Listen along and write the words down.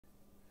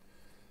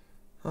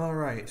All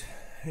right.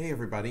 Hey,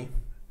 everybody.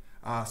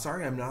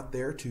 Sorry I'm not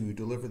there to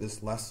deliver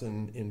this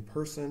lesson in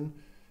person,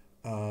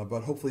 but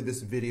hopefully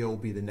this video will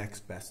be the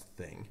next best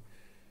thing.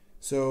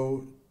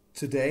 So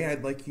today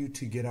I'd like you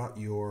to get out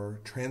your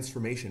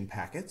transformation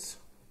packets,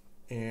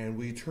 and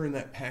we turn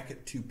that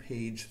packet to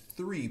page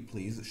 3,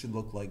 please. It should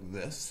look like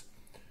this.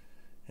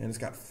 And it's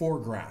got 4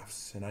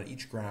 graphs, and on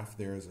each graph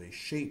there is a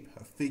shape,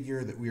 a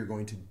figure that we are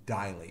going to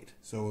dilate.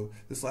 So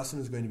this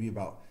lesson is going to be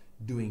about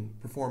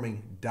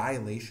performing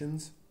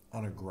dilations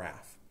on a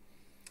graph.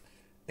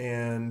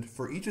 And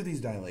for each of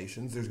these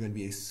dilations, there's going to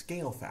be a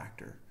scale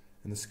factor.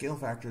 And the scale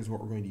factor is what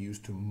we're going to use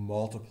to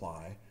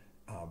multiply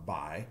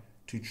by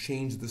to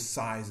change the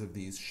size of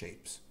these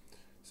shapes.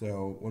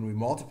 So when we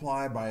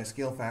multiply by a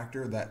scale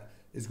factor, that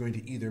is going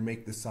to either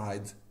make the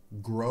sides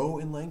grow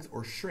in length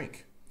or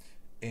shrink.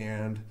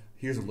 And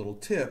here's a little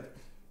tip.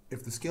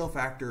 If the scale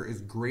factor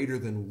is greater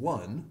than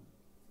 1,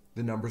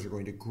 the numbers are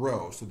going to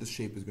grow, so this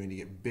shape is going to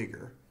get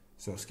bigger.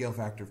 So a scale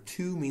factor of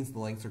 2 means the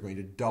lengths are going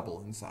to double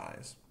in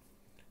size.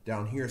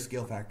 Down here, a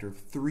scale factor of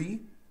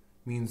 3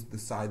 means the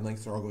side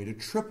lengths are all going to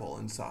triple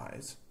in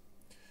size.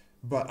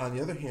 But on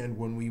the other hand,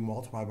 when we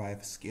multiply by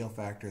a scale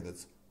factor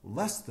that's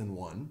less than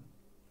 1,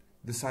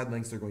 the side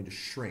lengths are going to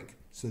shrink.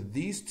 So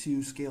these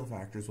two scale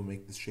factors will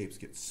make the shapes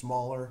get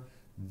smaller.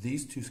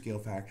 These two scale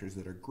factors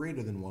that are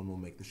greater than 1 will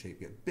make the shape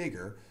get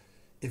bigger.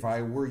 If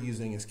I were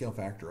using a scale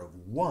factor of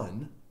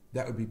 1,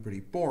 that would be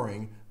pretty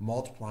boring.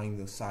 Multiplying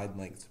the side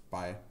lengths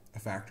by a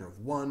factor of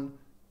 1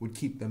 would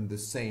keep them the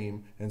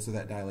same, and so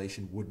that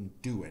dilation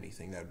wouldn't do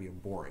anything. That would be a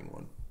boring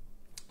one.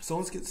 So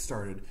let's get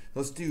started.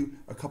 Let's do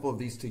a couple of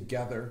these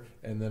together,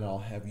 and then I'll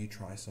have you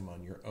try some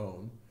on your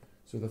own.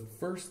 So the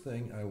first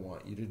thing I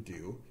want you to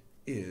do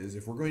is,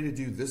 if we're going to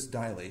do this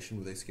dilation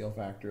with a scale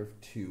factor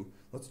of 2,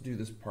 let's do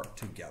this part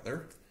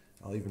together.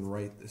 I'll even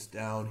write this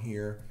down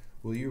here.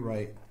 Will you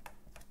write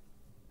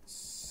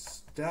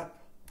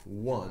step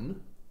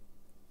 1,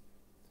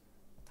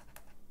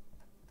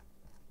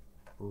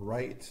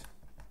 write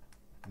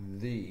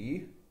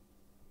the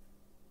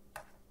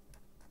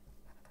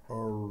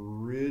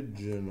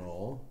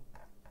original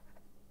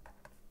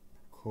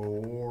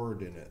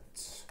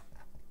coordinates.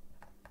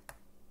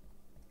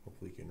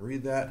 Hopefully you can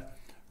read that.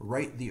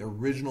 Write the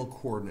original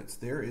coordinates.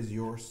 There is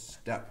your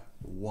step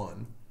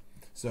 1.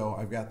 So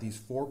I've got these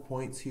 4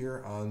 points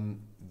here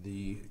on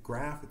the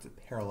graph. It's a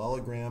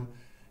parallelogram.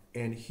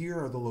 And here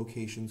are the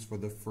locations for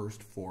the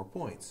first 4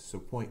 points. So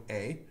point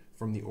A,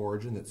 from the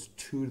origin, that's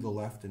 2 to the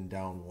left and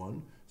down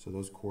 1. So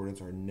those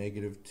coordinates are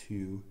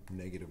 -2,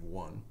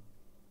 -1.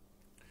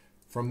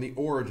 From the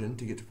origin,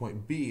 to get to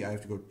point B, I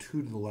have to go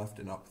 2 to the left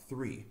and up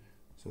 3.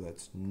 So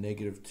that's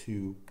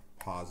 -2,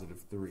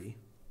 +3.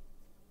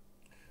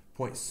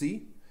 Point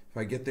C, if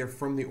I get there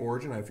from the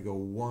origin, I have to go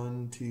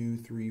 1, 2,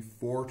 3,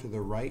 4 to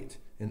the right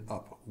and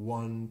up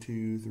 1,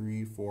 2,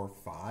 3, 4,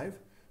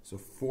 5. So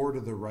 4 to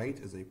the right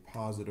is a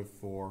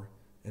 +4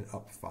 and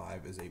up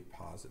 5 is a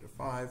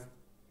 +5.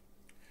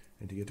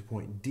 And to get to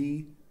point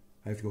D,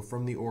 I have to go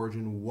from the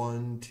origin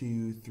 1,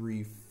 2,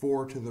 3,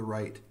 4 to the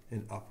right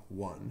and up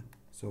 1.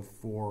 So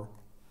 4,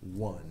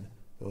 1.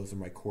 Those are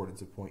my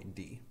coordinates of point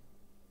D.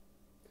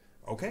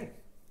 Okay,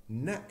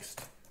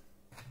 next,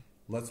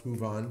 let's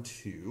move on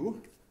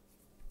to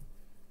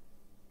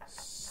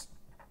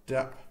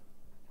step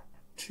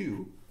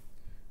 2.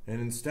 And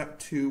in step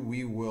 2,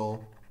 we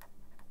will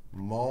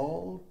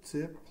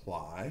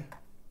multiply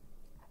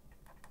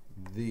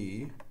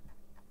the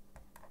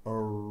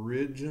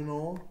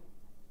original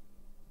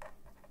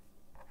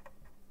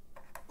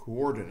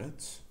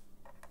coordinates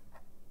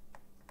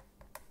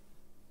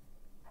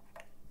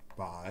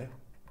by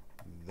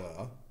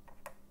the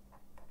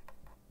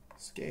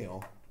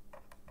scale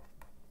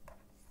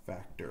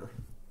factor.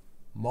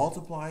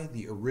 Multiply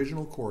the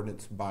original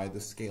coordinates by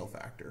the scale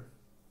factor.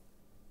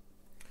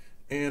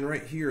 And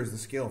right here is the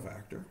scale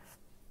factor.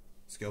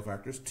 Scale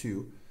factor is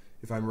 2.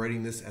 If I'm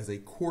writing this as a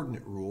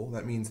coordinate rule,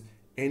 that means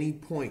any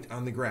point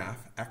on the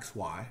graph,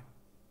 xy,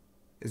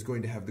 is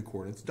going to have the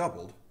coordinates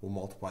doubled. We'll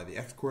multiply the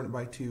x coordinate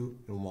by 2,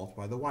 and we'll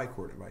multiply the y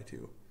coordinate by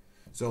 2.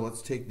 So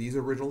let's take these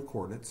original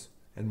coordinates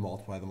and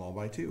multiply them all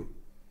by 2.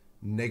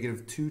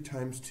 -2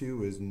 times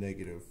 2 is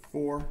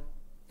 -4.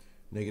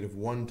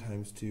 -1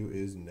 times 2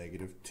 is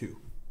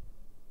 -2.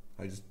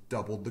 I just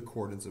doubled the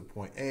coordinates of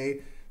point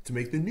A to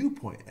make the new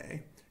point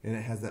A, and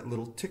it has that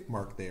little tick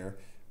mark there.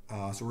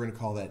 So we're going to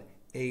call that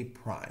A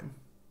prime.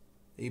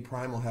 A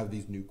prime will have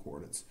these new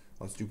coordinates.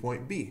 Let's do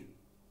point B.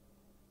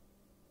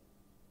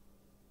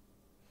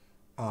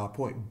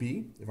 Point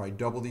B, if I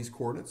double these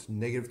coordinates,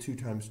 -2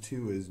 times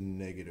 2 is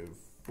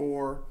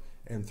 -4,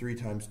 and 3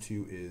 times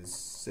 2 is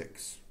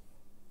 6.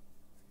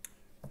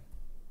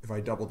 If I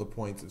double the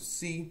points of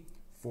C,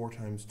 4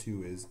 times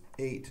 2 is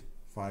 8,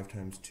 5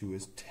 times 2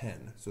 is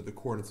 10. So the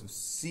coordinates of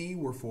C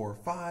were 4,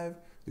 5.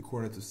 The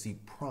coordinates of C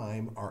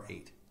prime are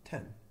 8,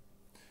 10.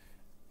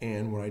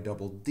 And when I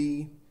double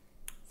D,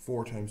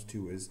 4 times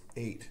 2 is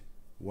 8.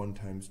 1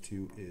 times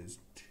 2 is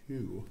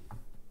 2.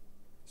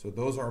 So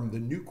those are the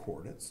new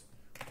coordinates,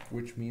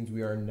 which means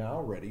we are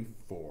now ready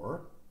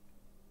for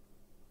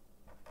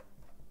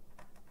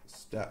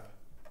step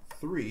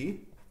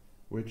 3,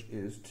 which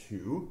is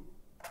to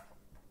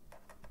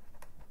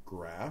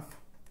graph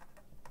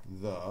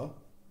the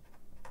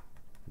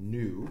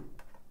new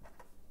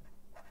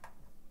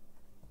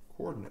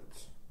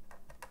coordinates.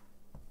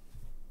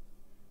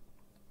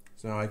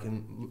 So now I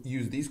can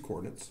use these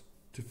coordinates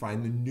to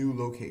find the new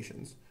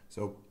locations.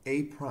 So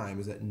A prime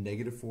is at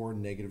 -4,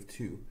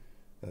 -2.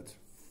 That's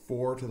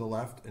 4 to the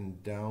left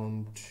and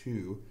down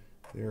 2.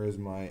 There is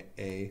my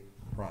A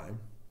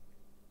prime.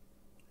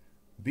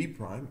 B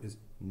prime is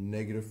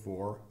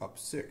 -4 up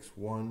 6.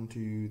 1,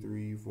 2,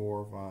 3,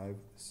 4, 5,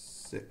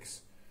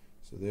 6.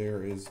 So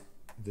there is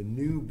the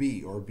new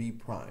B, or B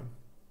prime.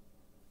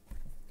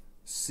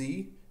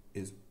 C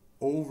is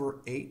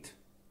over 8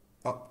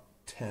 up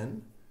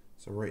 10.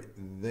 So right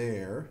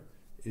there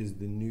is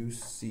the new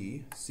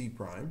C, C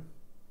prime.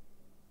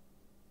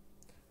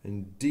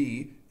 And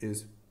D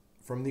is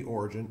from the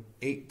origin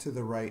 8 to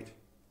the right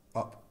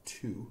up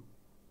 2.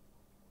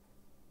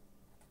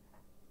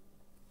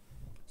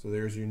 So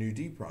there's your new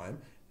D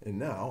prime. And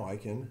now I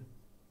can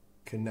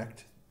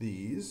connect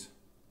these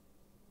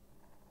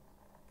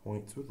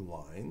points with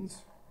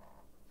lines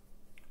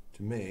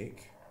to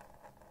make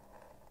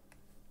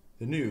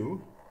the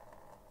new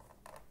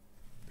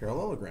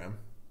parallelogram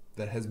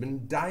that has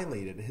been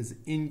dilated, has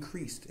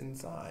increased in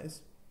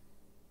size.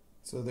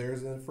 So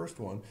there's the first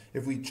one.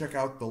 If we check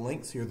out the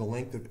lengths here, the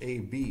length of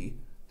AB,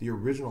 the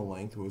original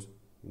length was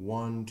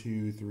 1,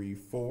 2, 3,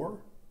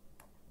 4.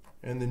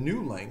 And the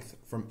new length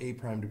from A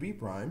prime to B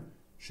prime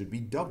should be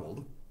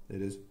doubled.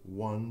 It is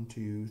 1,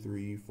 2,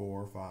 3,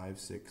 4, 5,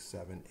 6,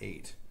 7,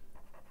 8.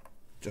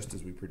 Just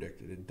as we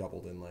predicted, it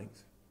doubled in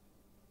length.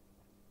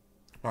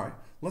 All right,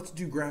 let's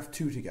do graph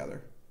 2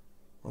 together.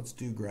 Let's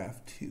do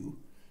graph 2.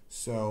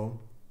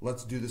 So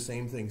let's do the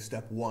same thing.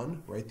 Step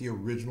 1, write the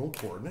original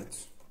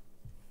coordinates.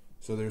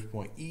 So there's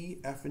point E,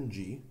 F, and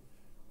G.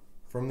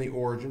 From the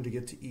origin to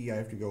get to E, I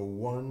have to go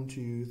 1,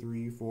 2,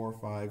 3, 4,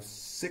 5,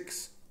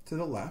 6 to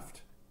the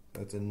left.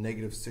 That's a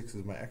 -6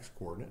 is my X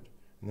coordinate.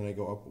 And then I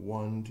go up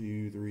 1,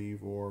 2, 3,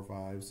 4,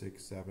 5,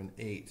 6, 7,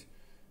 8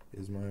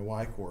 is my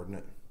Y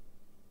coordinate.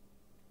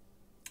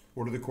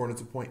 What are the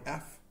coordinates of point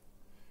F?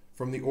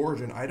 From the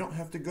origin, I don't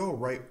have to go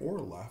right or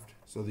left.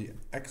 So the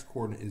X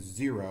coordinate is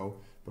 0,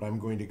 but I'm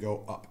going to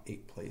go up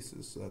 8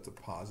 places. So that's a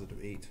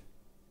 +8.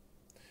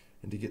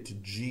 And to get to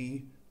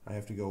G, I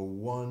have to go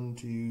 1,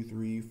 2,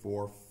 3,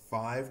 4,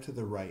 5 to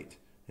the right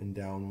and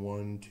down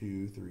 1,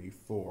 2, 3,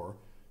 4.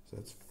 So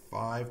that's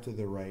 5 to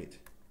the right,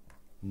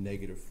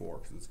 -4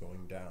 because it's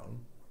going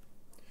down.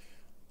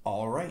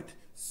 All right,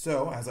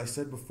 so as I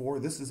said before,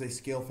 this is a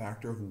scale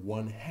factor of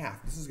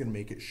 1/2. This is going to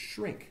make it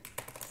shrink.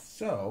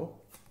 So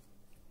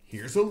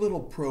here's a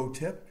little pro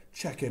tip.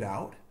 Check it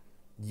out.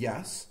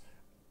 Yes,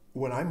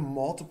 when I'm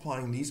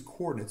multiplying these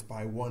coordinates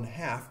by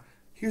 1/2,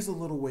 here's a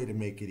little way to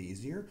make it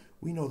easier.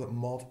 We know that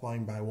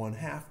multiplying by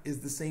 1/2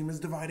 is the same as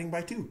dividing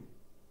by 2.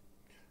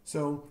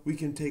 So we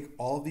can take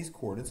all of these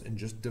coordinates and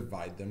just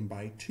divide them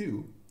by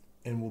 2,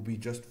 and we'll be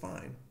just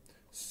fine.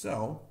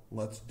 So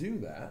let's do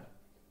that.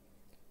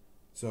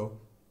 So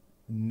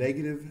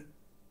negative,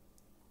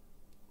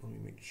 let me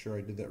make sure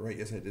I did that right.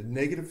 Yes, I did.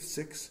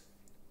 -6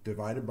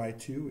 divided by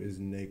 2 is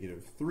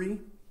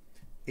 -3.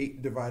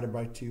 8 divided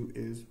by 2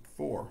 is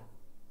 4.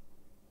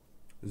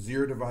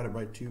 0 divided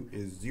by 2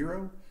 is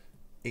 0.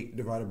 8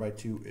 divided by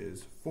 2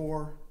 is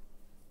 4.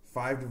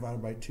 5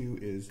 divided by 2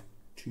 is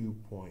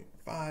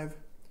 2.5.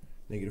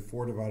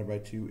 -4 divided by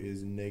 2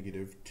 is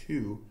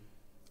 -2.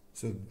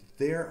 So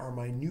there are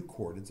my new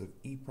coordinates of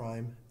E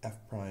prime,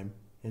 F prime,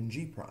 and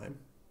G prime.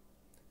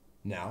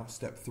 Now,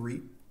 step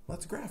 3,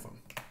 let's graph them.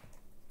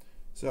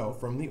 So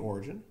from the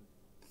origin,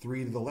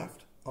 3 to the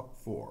left, up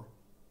 4.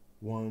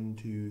 1,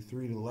 2,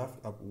 3 to the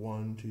left, up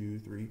 1, 2,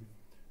 3,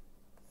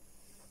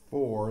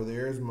 4.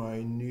 There's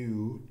my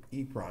new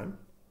E prime.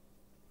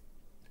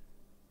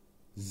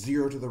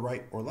 0 to the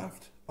right or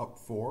left, up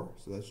 4.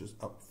 So that's just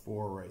up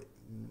 4 right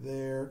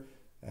there.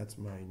 That's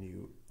my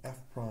new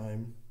F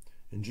prime.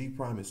 And G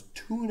prime is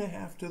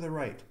 2.5 to the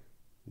right.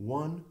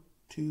 1,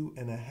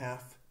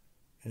 2.5,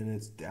 and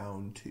it's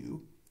down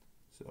 2.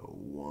 So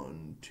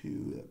 1,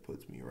 2, that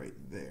puts me right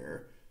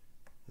there.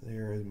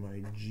 There is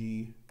my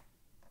G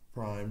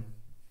prime.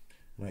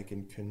 And I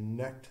can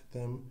connect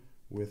them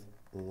with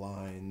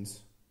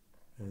lines.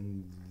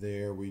 And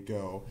there we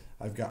go.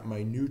 I've got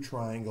my new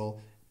triangle,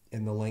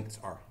 and the lengths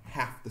are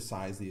half the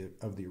size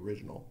of the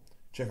original.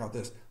 Check out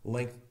this.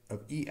 Length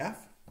of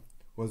EF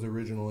was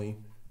originally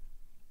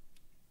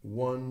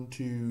 1,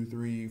 2,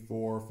 3,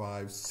 4,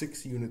 5,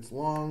 6 units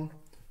long.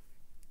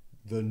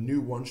 The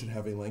new one should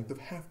have a length of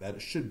half that.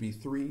 It should be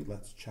 3.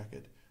 Let's check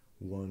it.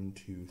 1,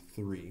 2,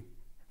 3.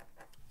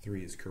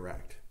 3 is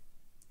correct.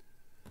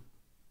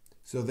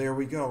 So there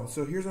we go.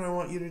 So here's what I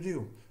want you to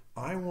do.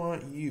 I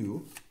want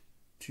you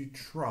to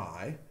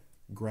try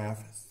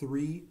graph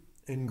 3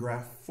 and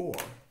graph 4.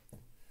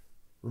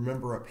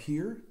 Remember up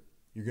here,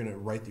 you're going to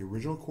write the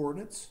original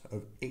coordinates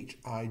of H,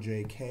 I,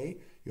 J, K.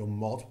 You'll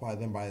multiply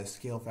them by the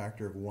scale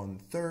factor of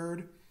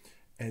 1/3.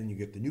 and you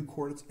get the new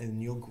coordinates,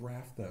 and you'll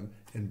graph them.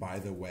 And by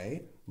the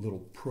way, little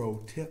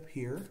pro tip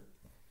here,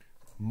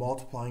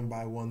 multiplying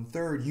by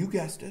 1/3, you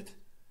guessed it,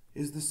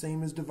 is the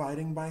same as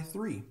dividing by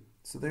 3.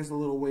 So there's a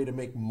little way to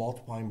make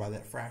multiplying by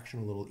that fraction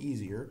a little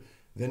easier.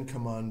 Then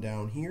come on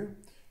down here,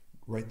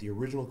 write the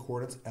original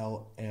coordinates,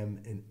 L,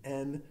 M, and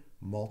N,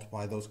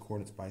 multiply those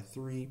coordinates by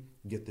 3,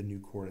 get the new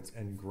coordinates,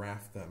 and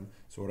graph them.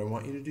 So what I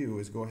want you to do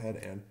is go ahead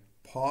and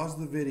pause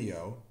the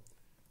video,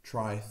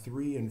 try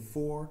 3 and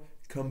 4,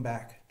 come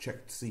back,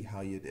 check to see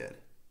how you did.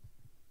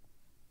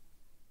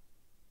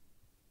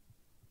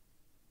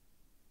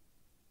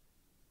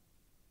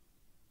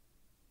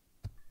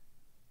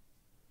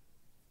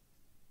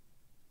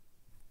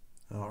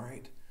 All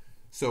right,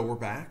 so we're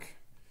back.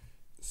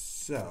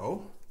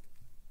 So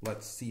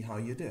let's see how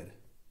you did.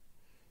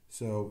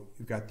 So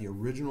you've got the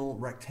original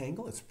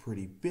rectangle. It's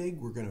pretty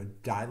big. We're going to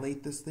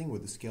dilate this thing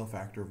with a scale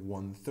factor of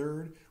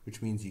 1/3,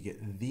 which means you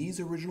get these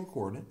original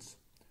coordinates.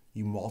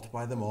 You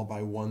multiply them all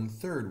by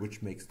 1/3,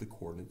 which makes the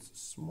coordinates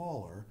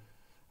smaller.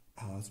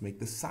 Let's make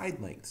the side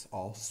lengths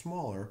all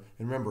smaller.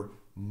 And remember,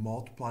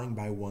 multiplying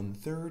by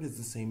 1/3 is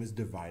the same as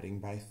dividing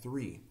by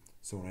 3.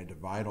 So when I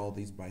divide all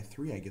these by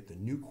 3, I get the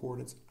new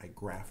coordinates. I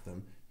graph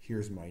them.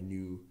 Here's my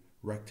new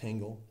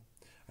rectangle.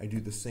 I do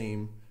the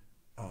same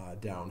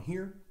down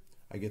here.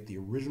 I get the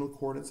original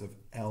coordinates of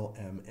L,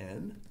 M,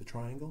 N, the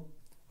triangle.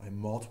 I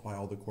multiply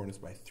all the coordinates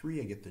by 3.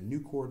 I get the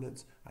new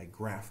coordinates. I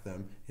graph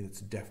them, and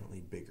it's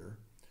definitely bigger.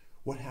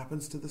 What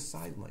happens to the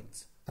side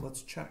lengths?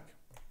 Let's check.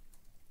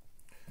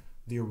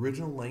 The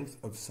original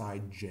length of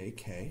side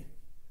JK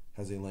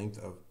has a length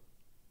of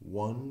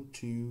 1,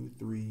 2,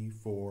 3,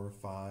 4,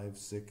 5,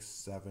 6,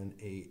 7,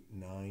 8,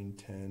 9,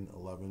 10,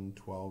 11,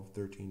 12,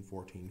 13,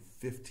 14,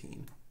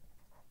 15.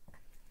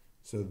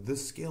 So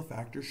this scale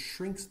factor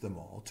shrinks them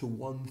all to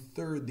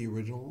 1/3 the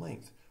original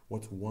length.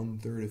 What's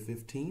 1/3 of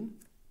 15?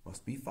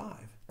 Must be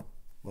 5.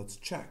 Let's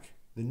check.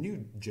 The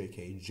new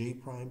JK, J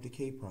prime to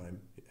K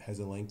prime, has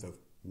a length of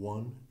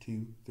 1,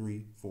 2,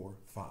 3, 4,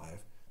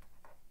 5.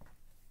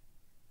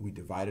 We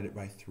divided it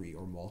by 3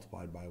 or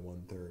multiplied by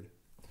 1/3.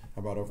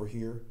 How about over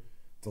here?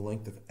 The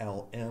length of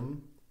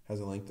LM has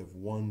a length of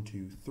 1,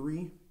 2,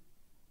 3.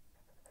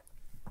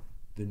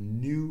 The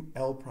new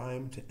L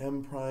prime to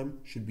M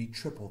prime should be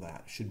triple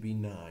that, should be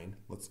 9.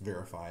 Let's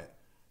verify it.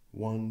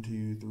 1,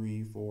 2,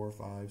 3, 4,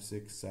 5,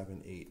 6,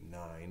 7, 8,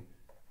 9.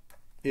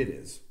 It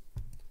is.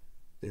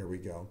 There we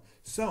go.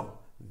 So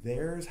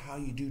there's how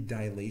you do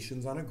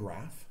dilations on a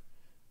graph.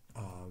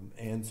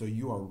 And so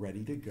you are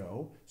ready to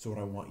go. So what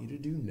I want you to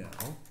do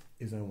now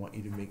is I want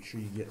you to make sure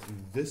you get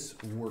this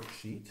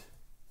worksheet.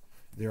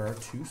 There are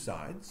 2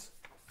 sides.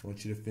 I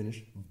want you to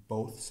finish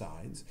both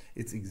sides.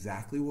 It's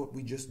exactly what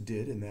we just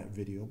did in that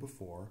video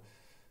before.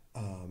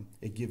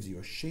 It gives you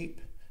a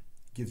shape,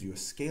 gives you a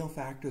scale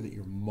factor that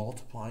you're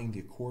multiplying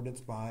the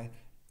coordinates by,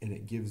 and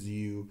it gives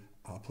you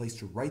a place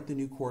to write the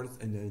new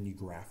coordinates, and then you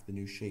graph the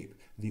new shape.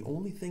 The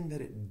only thing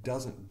that it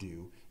doesn't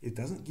do, it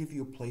doesn't give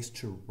you a place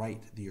to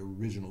write the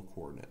original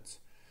coordinates.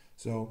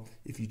 So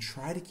if you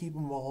try to keep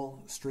them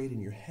all straight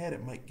in your head,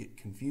 it might get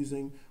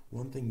confusing.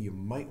 One thing you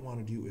might want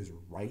to do is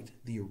write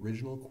the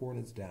original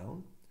coordinates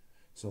down.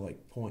 So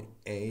like point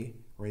A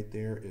right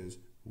there is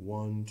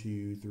 1,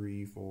 2,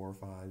 3, 4,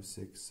 5,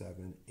 6,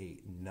 7,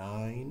 8,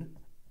 9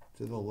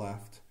 to the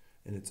left,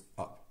 and it's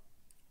up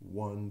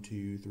 1,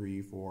 2,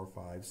 3, 4,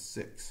 5,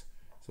 6.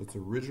 So its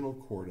original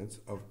coordinates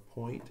of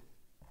point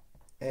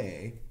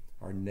A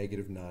are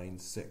 -9,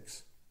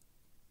 6.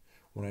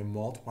 When I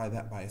multiply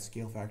that by a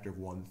scale factor of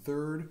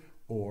 1/3,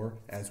 or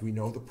as we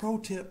know the pro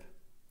tip,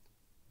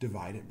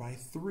 divide it by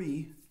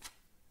 3,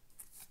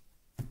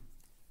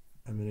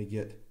 I'm going to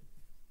get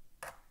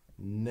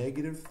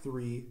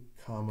 -3,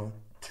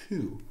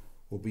 2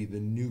 will be the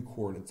new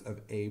coordinates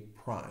of A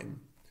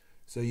prime.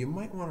 So you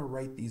might want to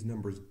write these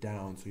numbers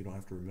down so you don't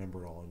have to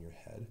remember it all in your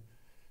head.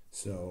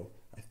 So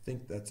I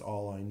think that's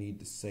all I need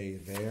to say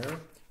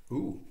there.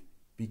 Ooh,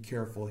 be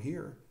careful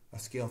here. A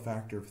scale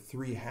factor of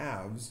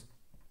 3/2,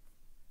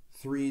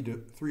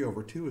 3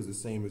 over 2 is the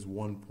same as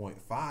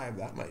 1.5.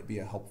 That might be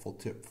a helpful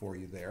tip for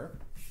you there.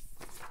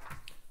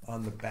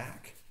 On the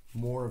back,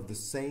 more of the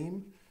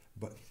same,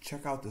 but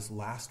check out this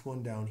last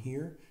one down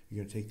here.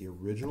 You're going to take the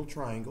original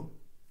triangle,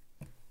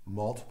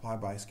 multiply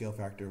by a scale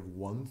factor of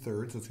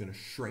 1/3, so it's going to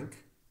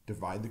shrink,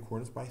 divide the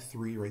coordinates by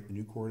 3, write the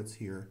new coordinates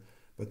here,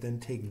 but then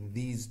take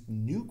these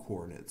new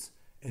coordinates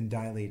and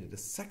dilate it a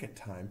second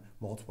time,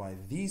 multiply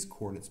these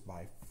coordinates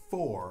by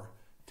 4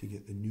 to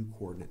get the new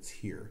coordinates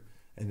here.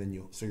 And then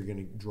you're going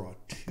to draw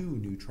 2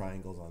 new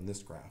triangles on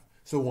this graph.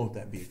 So won't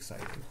that be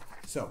exciting?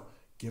 So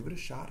give it a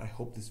shot. I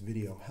hope this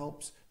video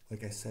helps.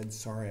 Like I said,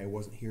 sorry I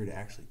wasn't here to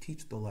actually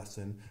teach the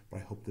lesson, but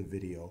I hope the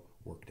video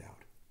worked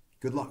out.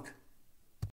 Good luck.